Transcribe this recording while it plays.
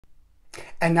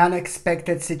An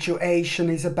unexpected situation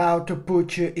is about to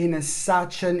put you in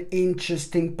such an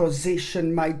interesting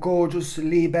position, my gorgeous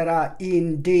Libra.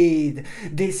 Indeed,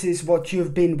 this is what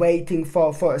you've been waiting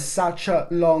for such a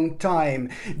long time.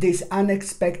 This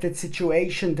unexpected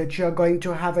situation that you're going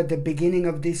to have at the beginning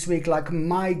of this week, like,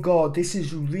 my God, this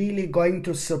is really going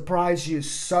to surprise you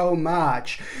so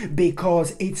much,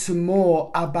 because it's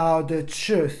more about the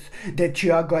truth that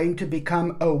you are going to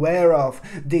become aware of.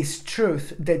 This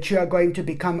truth that you are going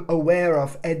to become aware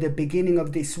of at the beginning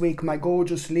of this week, my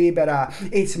gorgeous Libra,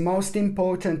 it's most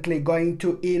importantly going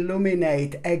to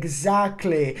illuminate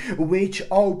exactly which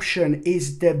option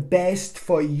is the best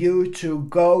for you to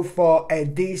go for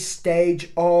at this stage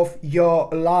of your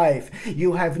life.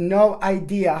 You have no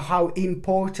idea how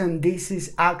important this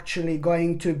is actually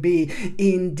going to be,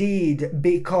 indeed,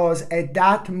 because at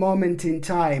that moment in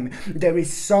time there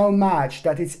is so much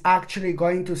that is actually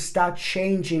going to start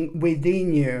changing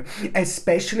within you,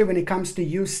 especially when it comes to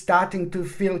you starting to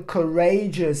feel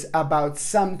courageous about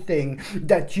something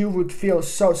that you would feel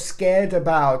so scared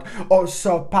about or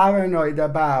so paranoid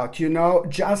about. You know,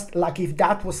 just like if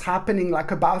that was happening like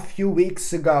about a few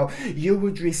weeks ago, you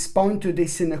would respond to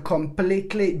this in a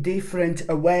completely different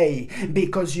way,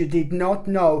 because you did not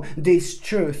know this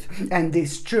truth, and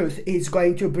this truth is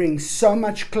going to bring so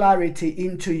much clarity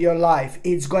into your life.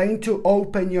 It's going to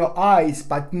open your eyes,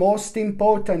 but most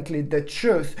importantly, the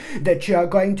truth that you are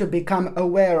going to become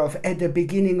aware of at the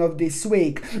beginning of this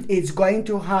week is going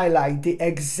to highlight the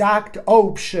exact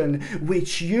option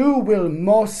which you will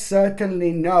most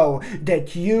certainly know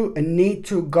that you need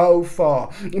to go for,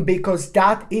 because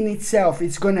that in itself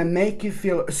is going to make you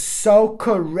feel so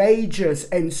courageous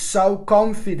and so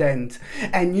confident,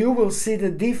 and you will see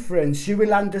the difference. You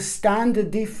will understand the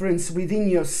difference within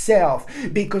yourself,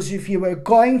 because if you were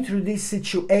going through this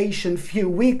situation a few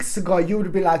weeks ago, you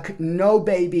would be like, no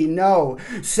baby, no.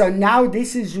 So now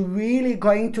this is really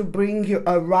going to bring you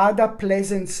a rather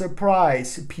pleasant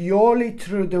surprise, purely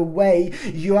through the way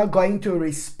you are going to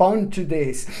respond to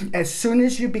this. As soon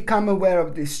as you become aware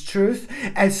of this truth,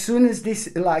 as soon as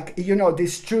this, like, you know,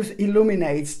 this truth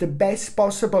illuminates the best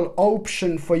possible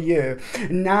option for you,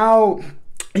 now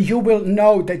you will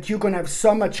know that you're going to have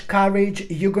so much courage,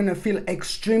 you're going to feel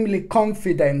extremely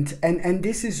confident, and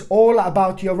this is all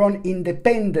about your own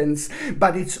independence,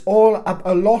 but it's all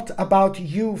a lot about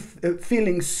you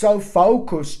feeling so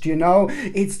focused, you know.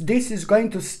 This is going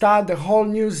to start a whole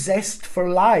new zest for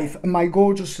life, my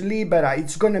gorgeous Libra.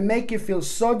 It's going to make you feel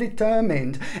so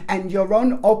determined, and your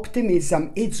own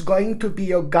optimism, it's going to be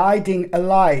your guiding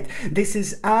light. This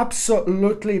is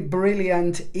absolutely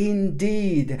brilliant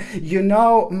indeed. You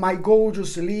know, my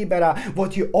gorgeous Libra,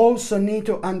 what you also need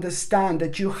to understand,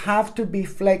 that you have to be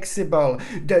flexible.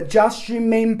 Just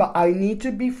remember, I need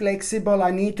to be flexible, I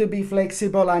need to be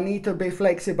flexible, I need to be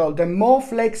flexible. The more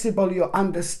flexible you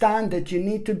understand that you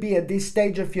need to be at this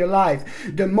stage of your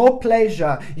life, the more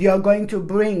pleasure you are going to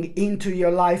bring into your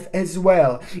life as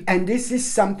well. And this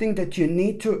is something that you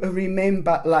need to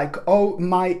remember, like, oh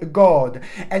my God.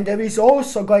 And there is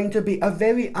also going to be a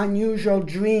very unusual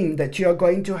dream that you are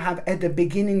going to have at the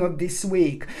beginning of this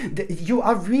week. You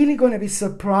are really going to be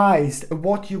surprised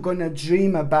what you're going to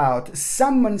dream about.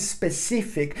 Someone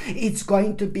specific, it's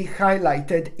going to be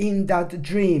highlighted in that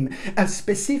dream. A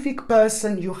specific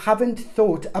person you haven't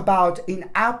thought about in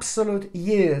absolute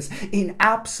years, in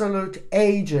absolute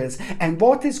ages. And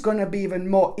what is going to be even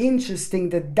more interesting,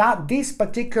 that this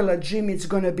particular dream is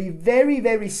going to be very,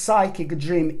 very psychic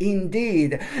dream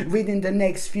indeed. Within the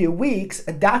next few weeks,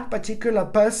 that particular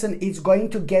person is going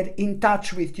to get in touch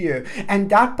with you,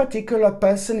 and that particular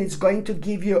person is going to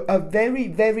give you a very,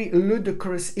 very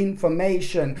ludicrous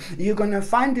information. You're going to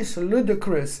find this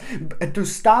ludicrous to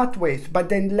start with, but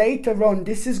then later on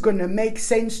this is going to make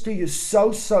sense to you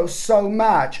so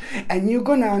much, and you're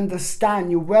going to understand,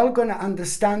 you're well going to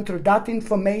understand through that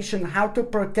information how to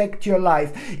protect your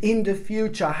life in the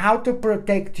future, how to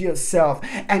protect yourself,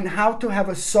 and how to have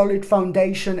a solid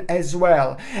foundation as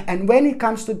well. And when it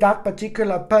comes to that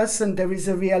particular person, there is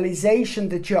a realization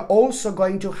that you're also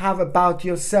going to have about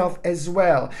yourself as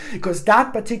well, because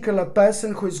that particular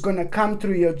person who is going to come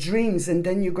through your dreams, and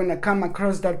then you're going to come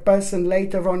across that person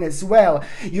later on as well,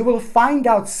 you will find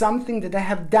out something that they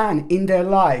have done in their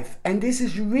life, and this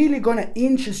is really going to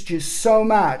interest you so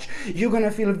much. You're going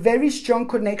to feel a very strong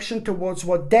connection towards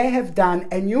what they have done,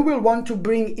 and you will want to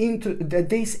bring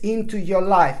this into your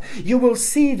life. You will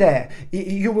see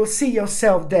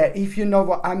yourself there, if you know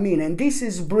what I mean. And this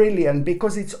is brilliant,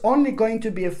 because it's only going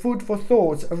to be a food for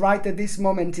thought right at this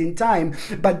moment in time,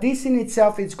 but this in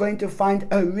itself is going to find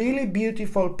a really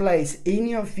beautiful place in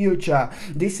your future.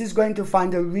 This is going to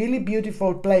find a really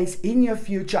beautiful place in your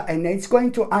future, and it's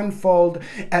going to unfold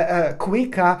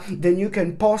quicker than you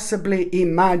can possibly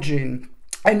imagine.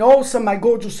 And also, my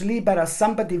gorgeous Libra,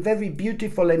 somebody very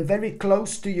beautiful and very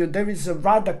close to you, there is a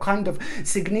rather kind of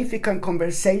significant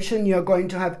conversation you're going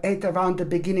to have at around the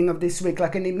beginning of this week,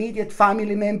 like an immediate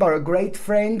family member, a great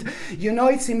friend. You know,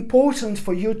 it's important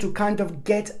for you to kind of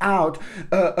get off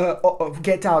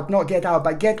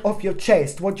your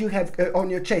chest what you have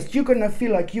on your chest. You're going to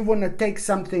feel like you want to take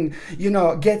something, you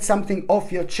know, get something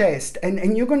off your chest,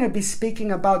 and you're going to be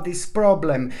speaking about this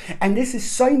problem. And this is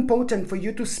so important for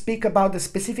you to speak about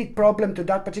the specific problem to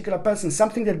that particular person,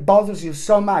 something that bothers you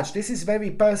so much. This is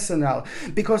very personal,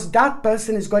 because that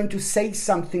person is going to say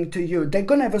something to you. They're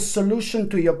going to have a solution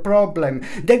to your problem.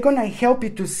 They're going to help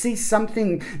you to see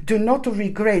something, to not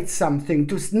regret something,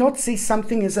 to not see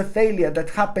something as a failure that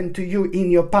happened to you in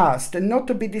your past, and not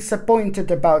to be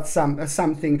disappointed about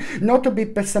something, not to be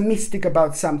pessimistic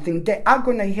about something. They are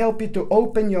going to help you to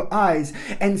open your eyes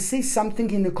and see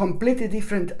something in a completely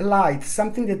different light,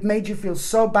 something that made you feel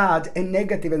so bad and negative,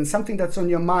 and something that's on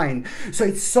your mind. So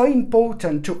it's so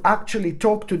important to actually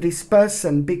talk to this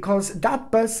person, because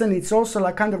that person is also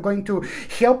like kind of going to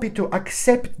help you to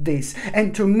accept this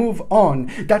and to move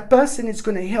on. That person is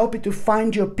going to help you to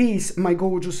find your peace, my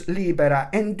gorgeous Libra.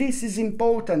 And this is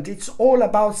important. It's all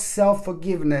about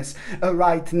self-forgiveness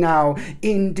right now,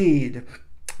 indeed.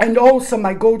 And also,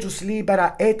 my gorgeous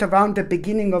Libra, at around the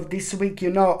beginning of this week,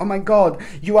 you know, oh my God,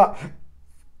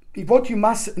 what you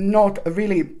must not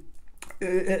really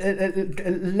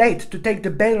late to take the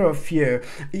better of you.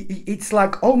 It's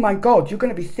like, oh my God, you're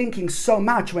going to be thinking so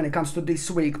much when it comes to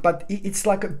this week, but it's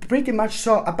like pretty much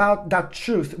so about that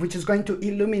truth, which is going to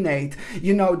illuminate,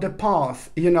 you know, the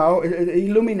path, you know,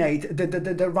 illuminate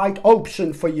the right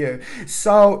option for you.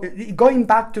 So going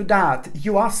back to that,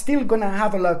 you are still going to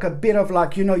have a bit of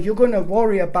like, you know, you're going to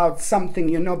worry about something,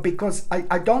 you know, because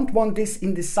I don't want this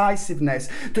indecisiveness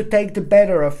to take the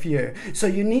better of you. So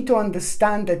you need to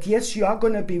understand that, yes, you are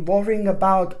going to be worrying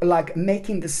about like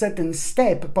making the certain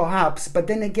step perhaps, but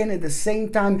then again at the same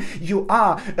time you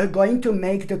are going to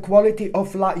make the quality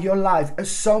of your life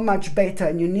so much better.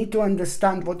 And you need to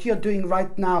understand what you're doing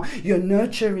right now. You're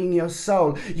nurturing your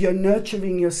soul, you're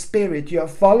nurturing your spirit, you're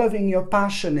following your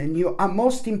passion, and you are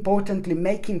most importantly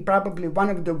making probably one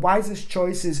of the wisest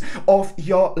choices of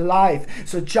your life.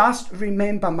 So just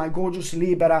remember, my gorgeous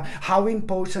Libra, how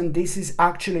important this is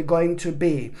actually going to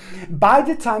be. By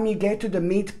the time you get to the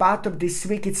mid part of this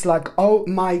week, it's like, oh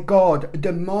my God,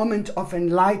 the moment of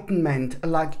enlightenment,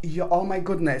 like, oh my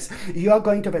goodness, you are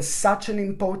going to have such an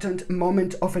important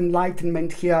moment of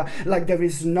enlightenment here, like there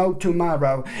is no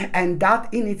tomorrow. And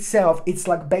that in itself, it's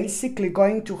like basically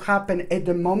going to happen at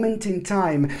the moment in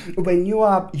time when you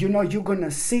are, you know, you're gonna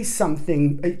see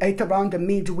something at around the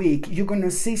midweek. You're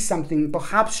gonna see something.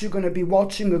 Perhaps you're gonna be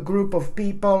watching a group of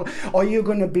people, or you're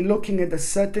gonna be looking at a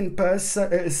certain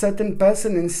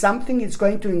person, and something is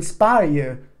going to inspire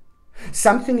you.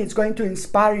 Something is going to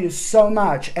inspire you so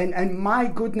much, and my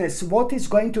goodness, what is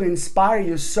going to inspire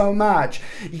you so much?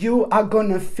 You are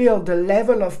gonna feel the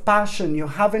level of passion you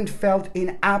haven't felt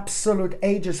in absolute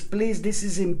ages. Please, this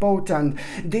is important.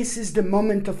 This is the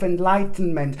moment of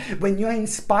enlightenment. When you're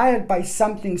inspired by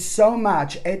something so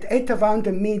much at around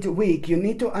the midweek, you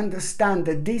need to understand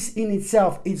that this in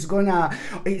itself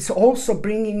is also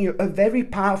bringing you a very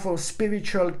powerful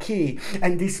spiritual key,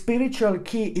 and this spiritual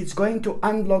key is going to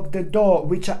unlock the door,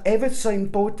 which are ever so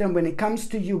important when it comes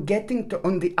to you getting to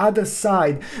on the other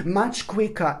side much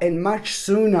quicker and much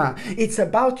sooner. It's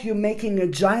about you making a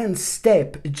giant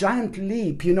step, a giant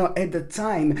leap, you know, at the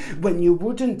time when you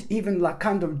wouldn't even like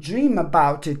kind of dream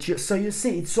about it. So you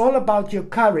see, it's all about your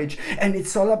courage, and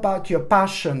it's all about your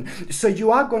passion. So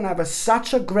you are going to have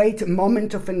such a great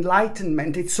moment of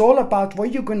enlightenment. It's all about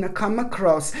what you're going to come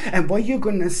across and what you're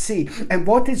going to see, and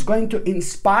what is going to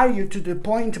inspire you to the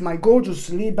point, my gorgeous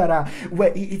Libra,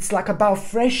 where it's like about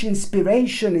fresh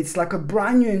inspiration. It's like a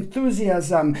brand new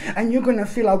enthusiasm, and you're gonna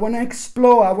feel, I want to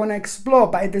explore,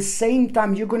 but at the same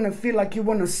time you're gonna feel like you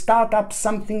want to start up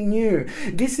something new.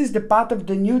 This is the part of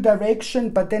the new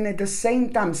direction, but then at the same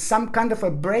time some kind of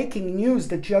a breaking news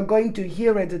that you're going to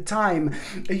hear at the time.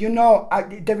 You know,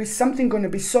 there is something going to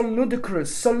be so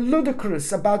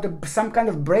ludicrous about some kind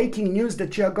of breaking news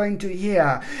that you're going to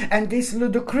hear, and this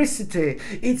ludicrousity,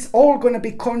 it's all going to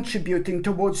be contributing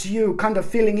towards towards you, kind of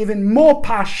feeling even more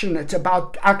passionate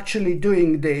about actually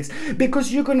doing this,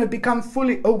 because you're going to become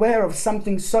fully aware of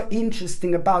something so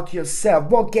interesting about yourself.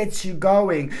 What gets you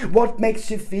going? What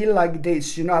makes you feel like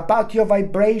this? You know, about your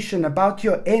vibration, about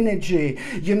your energy.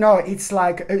 You know, it's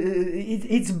like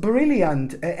it's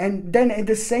brilliant. And then at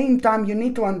the same time, you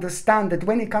need to understand that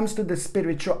when it comes to the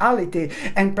spirituality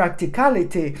and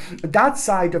practicality, that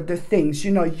side of the things,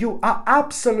 you know, you are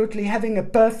absolutely having a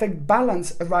perfect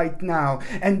balance right now.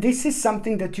 And this is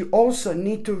something that you also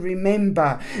need to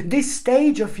remember. This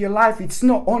stage of your life, it's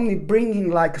not only bringing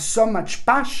like so much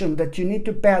passion that you need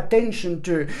to pay attention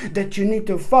to, that you need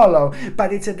to follow,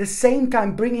 but it's at the same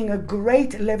time bringing a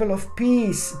great level of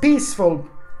peaceful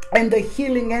and the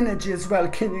healing energy as well.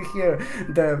 Can you hear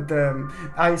the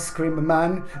ice cream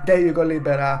man? There you go,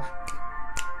 Libera.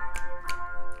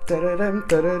 You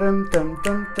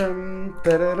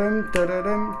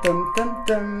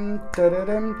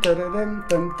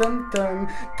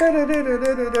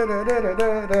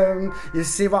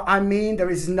see what I mean? There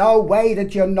is no way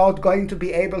that you're not going to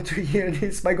be able to hear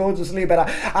this, my gorgeous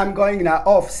Libra. I'm going now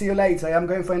off. See you later. I'm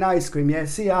going for an ice cream. Yeah,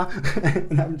 see ya.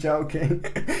 I'm joking.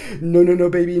 No,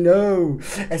 baby, no.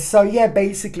 So yeah,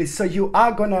 basically, so you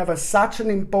are going to have such an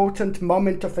important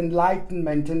moment of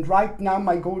enlightenment. And right now,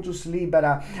 my gorgeous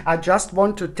Libra, I just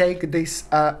want to take this,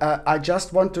 I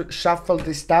just want to shuffle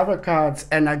these tarot cards,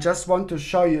 and I just want to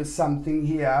show you something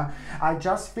here. I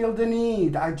just feel the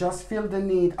need,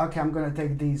 okay, I'm gonna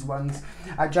take these ones.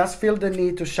 I just feel the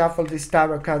need to shuffle these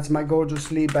tarot cards, my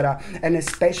gorgeous Libra, and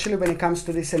especially when it comes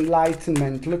to this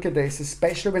enlightenment. Look at this,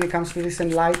 especially when it comes to this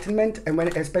enlightenment, and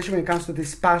especially when it comes to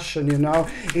this passion, you know,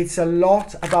 it's a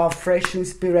lot about fresh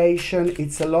inspiration,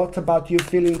 it's a lot about you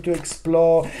feeling to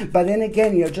explore, but then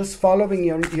again, you're just following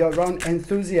your own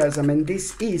enthusiasm, and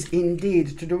this is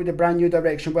indeed to do with a brand new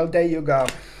direction. Well, there you go.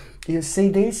 You see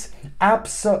this?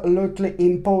 Absolutely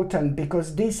important,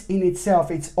 because this in itself,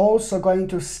 it's also going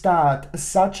to start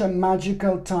such a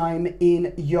magical time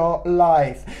in your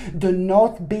life. Do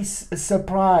not be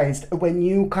surprised when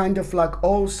you kind of like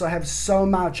also have so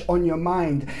much on your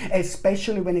mind,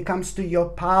 especially when it comes to your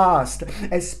past,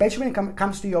 especially when it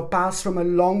comes to your past from a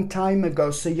long time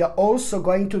ago. So you're also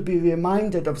going to be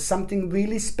reminded of something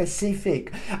really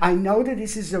specific. I know that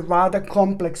this is a rather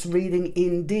complex reading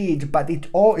indeed, but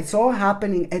it's all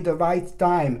happening at the right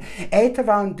time. At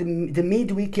around the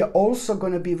midweek, you're also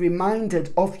going to be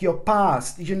reminded of your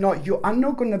past. You know, you are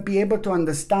not going to be able to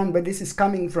understand where this is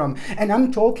coming from. And I'm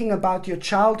talking about your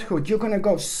childhood. You're going to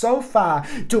go so far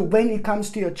to when it comes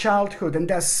to your childhood, and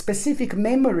there's specific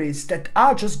memories that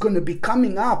are just going to be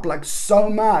coming up like so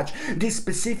much, these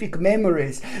specific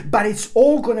memories. But it's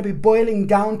all going to be boiling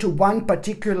down to one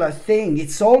particular thing.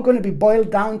 It's all going to be boiled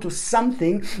down to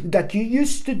something that you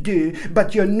used to do,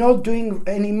 but you're not doing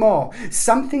anymore.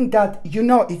 Something that, you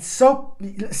know, it's so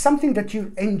something that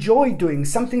you enjoy doing,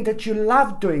 something that you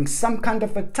love doing, some kind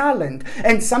of a talent,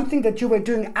 and something that you were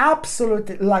doing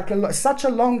absolutely like such a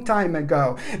long time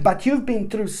ago, but you've been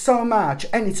through so much,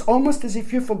 and it's almost as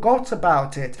if you forgot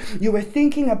about it. You were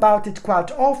thinking about it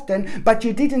quite often, but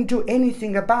you didn't do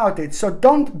anything about it. So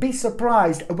don't be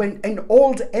surprised when an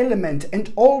old element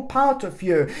and old part of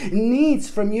you needs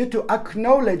from you to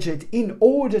acknowledge it in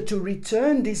order to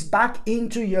return this back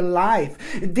into your life.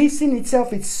 This in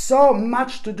itself, it's so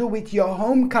much to do with your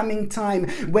homecoming time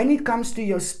when it comes to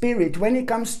your spirit, when it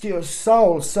comes to your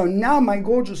soul. So now, my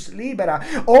gorgeous Libra,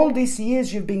 all these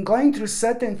years you've been going through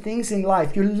certain things in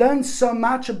life. You learned so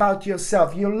much about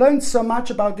yourself, you learned so much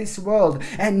about this world,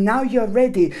 and now you're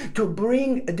ready to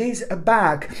bring this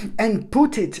back and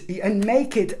put it and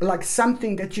make it like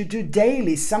something that you do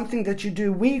daily, something that you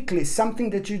do weekly, something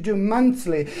that you do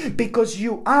monthly, because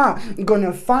you are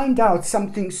gonna find out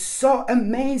something so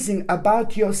amazing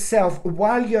about yourself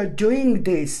while you're doing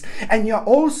this. And you're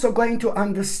also going to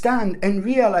understand and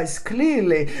realize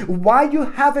clearly why you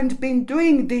haven't been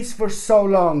doing this for so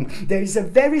long. There is a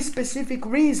very specific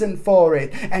reason for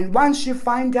it, and once you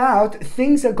find out,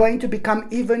 things are going to become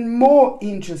even more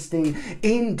interesting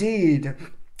indeed.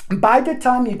 By the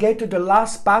time you get to the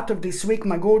last part of this week,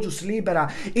 my gorgeous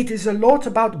Libra, it is a lot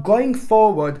about going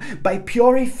forward by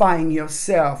purifying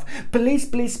yourself. Please,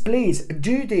 please, please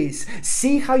do this.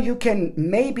 See how you can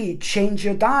maybe change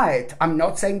your diet. I'm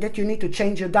not saying that you need to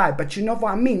change your diet, but you know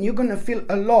what I mean. You're going to feel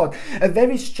a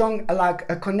very strong, like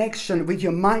a connection with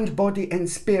your mind, body, and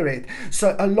spirit.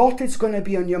 So a lot is going to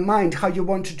be on your mind, how you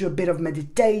want to do a bit of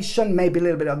meditation, maybe a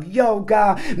little bit of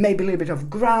yoga, maybe a little bit of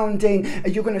grounding.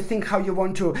 You're going to think how you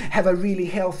want to have a really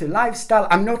healthy lifestyle.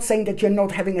 I'm not saying that you're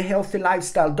not having a healthy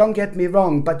lifestyle, don't get me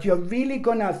wrong, but you're really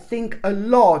gonna think a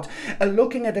lot,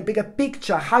 looking at the bigger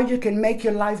picture, how you can make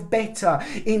your life better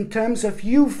in terms of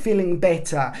you feeling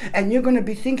better. And you're gonna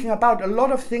be thinking about a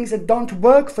lot of things that don't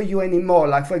work for you anymore.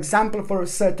 Like, for example, for a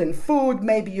certain food,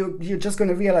 maybe you're just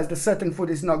gonna realize the certain food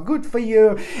is not good for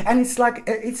you. And it's like,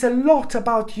 it's a lot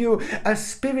about you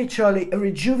spiritually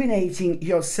rejuvenating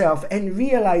yourself and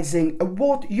realizing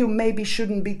what you maybe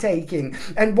shouldn't be taking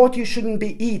and what you shouldn't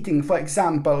be eating, for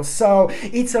example. So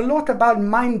it's a lot about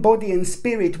mind, body and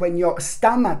spirit. When your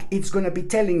stomach, it's going to be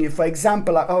telling you, for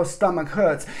example, like, oh, stomach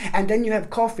hurts, and then you have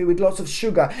coffee with lots of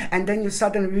sugar, and then you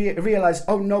suddenly realize,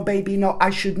 oh no baby, no, I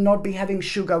should not be having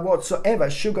sugar whatsoever.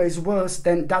 Sugar is worse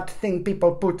than that thing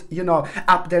people put, you know,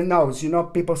 up their nose. You know,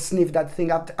 people sniff that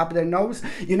thing up their nose.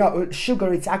 You know,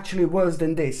 sugar, it's actually worse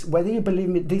than this. Whether you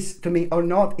believe this to me or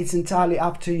not, it's entirely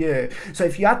up to you. So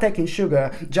if you are taking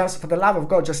sugar, just for the love of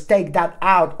God, just take that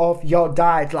out of your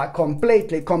diet, like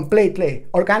completely.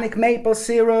 Organic maple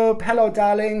syrup, hello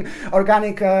darling,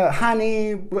 organic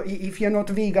honey, if you're not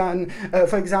vegan,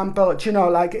 for example, you know,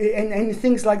 like, and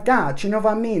things like that, you know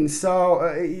what I mean? So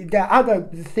there are other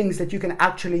things that you can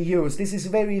actually use. This is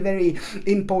very, very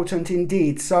important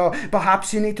indeed. So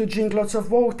perhaps you need to drink lots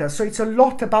of water. So it's a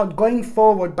lot about going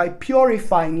forward by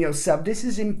purifying yourself. This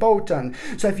is important.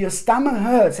 So if your stomach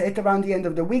hurts at around the end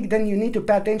of the week, then you need to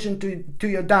pay attention to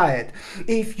your diet.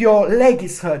 If your leg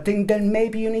is hurting, then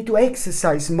maybe you need to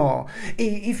exercise more.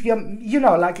 If you're, you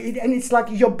know, like, and it's like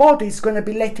your body is going to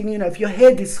be letting you know. If your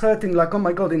head is hurting, like, oh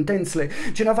my God, intensely,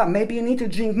 do you know what? Maybe you need to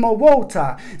drink more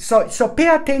water. So pay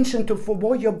attention to for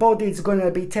what your body is going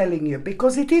to be telling you,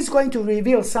 because it is going to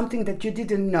reveal something that you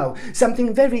didn't know,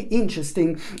 something very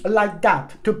interesting like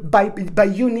that. By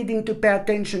you needing to pay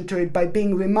attention to it, by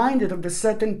being reminded of the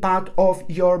certain part of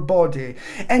your body.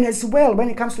 And as well, when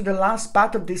it comes to the last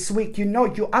part of this week, you know,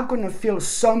 you are going to feel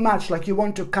so much like you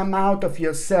want to come out of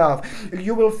yourself.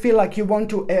 You will feel like you want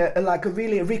to like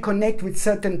really reconnect with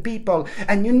certain people,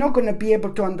 and you're not going to be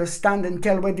able to understand and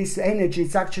tell where this energy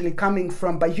is actually coming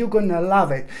from, but you're going to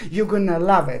love it. You're going to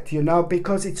love it, you know,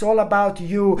 because it's all about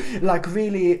you, like,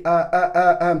 really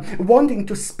wanting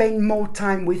to spend more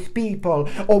time with people,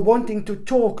 or wanting to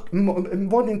talk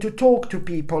to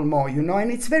people more, you know.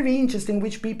 And it's very interesting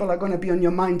which people are going to be on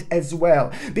your mind as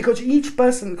well, because each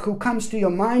person who comes to your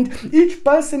mind, each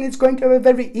person is going to have a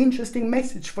very interesting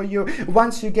message for you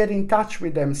once you get in touch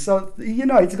with them. So, you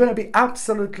know, it's going to be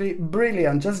absolutely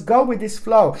brilliant. Just go with this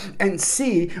flow and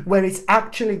see where it's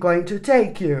actually going to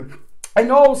take you. And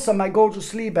also, my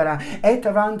gorgeous Libra, at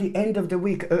around the end of the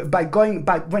week,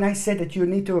 when I said that you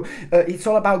need to, it's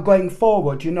all about going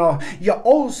forward, you know, you're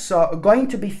also going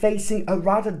to be facing a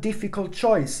rather difficult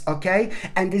choice, okay?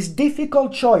 And this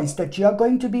difficult choice that you're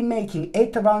going to be making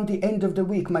at around the end of the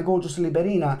week, my gorgeous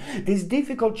Liberina, this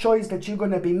difficult choice that you're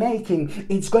going to be making,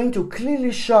 it's going to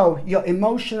clearly show your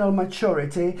emotional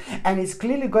maturity, and it's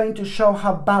clearly going to show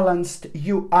how balanced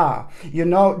you are. You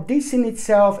know, this in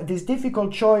itself, this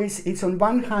difficult choice, it's on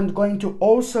one hand going to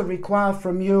also require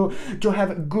from you to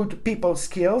have good people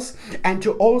skills and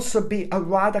to also be a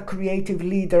rather creative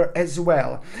leader as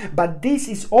well. But this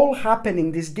is all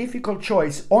happening, this difficult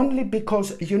choice, only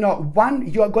because, you know,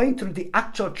 one, you are going through the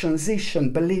actual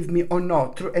transition, believe me or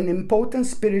not, through an important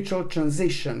spiritual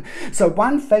transition. So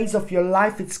one phase of your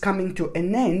life, it's coming to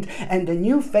an end, and the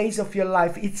new phase of your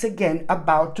life, it's again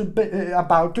about to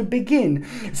begin.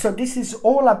 So this is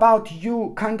all about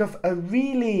you kind of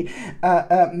really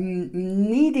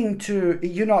needing to,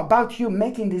 you know, about you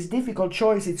making this difficult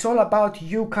choice. It's all about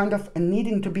you kind of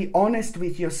needing to be honest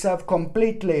with yourself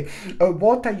completely.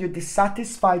 What are you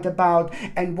dissatisfied about,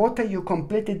 and what are you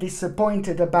completely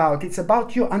disappointed about? It's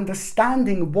about you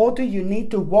understanding what do you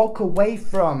need to walk away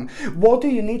from, what do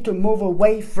you need to move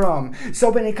away from. So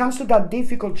when it comes to that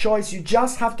difficult choice, you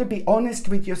just have to be honest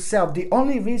with yourself. The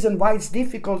only reason why it's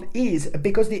difficult is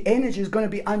because the energy is going to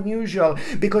be unusual,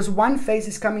 because one phase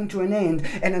is coming to an end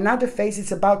and another phase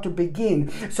is about to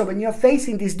begin. So when you're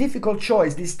facing this difficult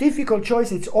choice,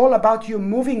 it's all about you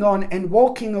moving on and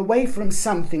walking away from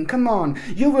something. Come on,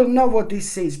 you will know what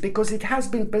this is, because it has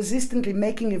been persistently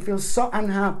making you feel so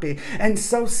unhappy and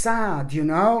so sad, you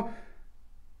know.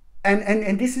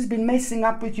 And this has been messing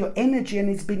up with your energy, and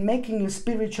it's been making you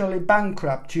spiritually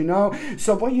bankrupt, you know.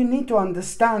 So what you need to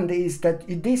understand is that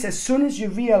this, as soon as you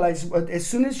realize, as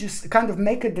soon as you kind of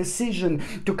make a decision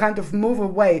to kind of move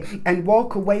away and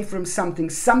walk away from something,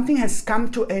 something has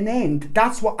come to an end.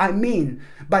 That's what I mean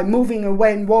by moving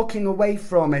away and walking away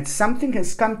from it. Something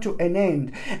has come to an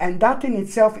end, and that in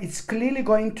itself is clearly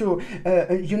going to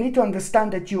you need to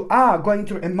understand that you are going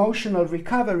through emotional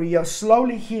recovery. You're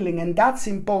slowly healing, and that's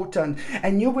important.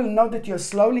 And you will know that you're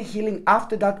slowly healing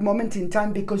after that moment in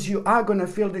time, because you are going to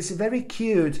feel this very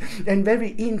cute and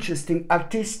very interesting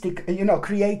artistic, you know,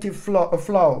 creative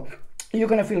flow. You're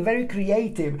going to feel very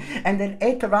creative, and then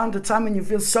at around the time when you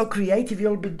feel so creative,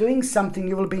 you'll be doing something,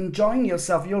 you will be enjoying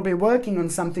yourself, you'll be working on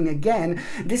something again.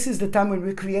 This is the time when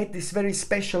we create this very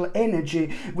special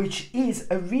energy, which is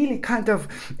a really kind of,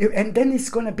 and then it's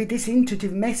going to be this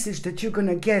intuitive message that you're going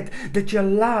to get, that you're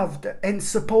loved and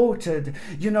supported,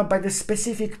 you know, by the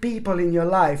specific people in your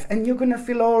life, and you're going to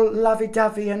feel all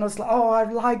lovey-dovey and also, oh, I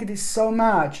like this so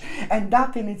much. And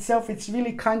that in itself, it's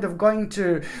really kind of going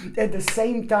to, at the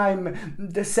same time,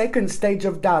 the second stage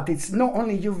of that, it's not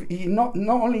only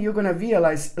you're gonna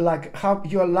realize like how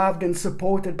you're loved and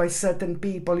supported by certain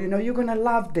people, you know, you're gonna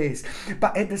love this,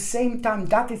 but at the same time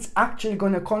that is actually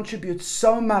gonna contribute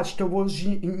so much towards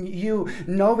you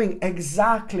knowing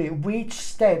exactly which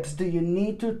steps do you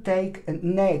need to take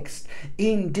next,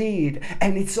 indeed.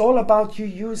 And it's all about you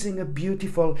using a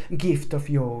beautiful gift of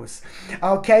yours.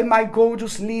 Okay, my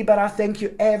gorgeous Libra, thank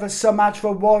you ever so much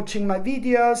for watching my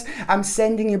videos. I'm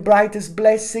sending you brightest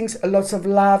blessings, lots of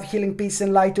love, healing, peace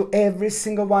and light to every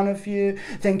single one of you.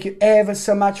 Thank you ever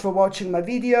so much for watching my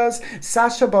videos.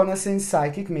 Sasha Bonasin,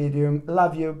 psychic medium.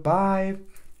 Love you. Bye.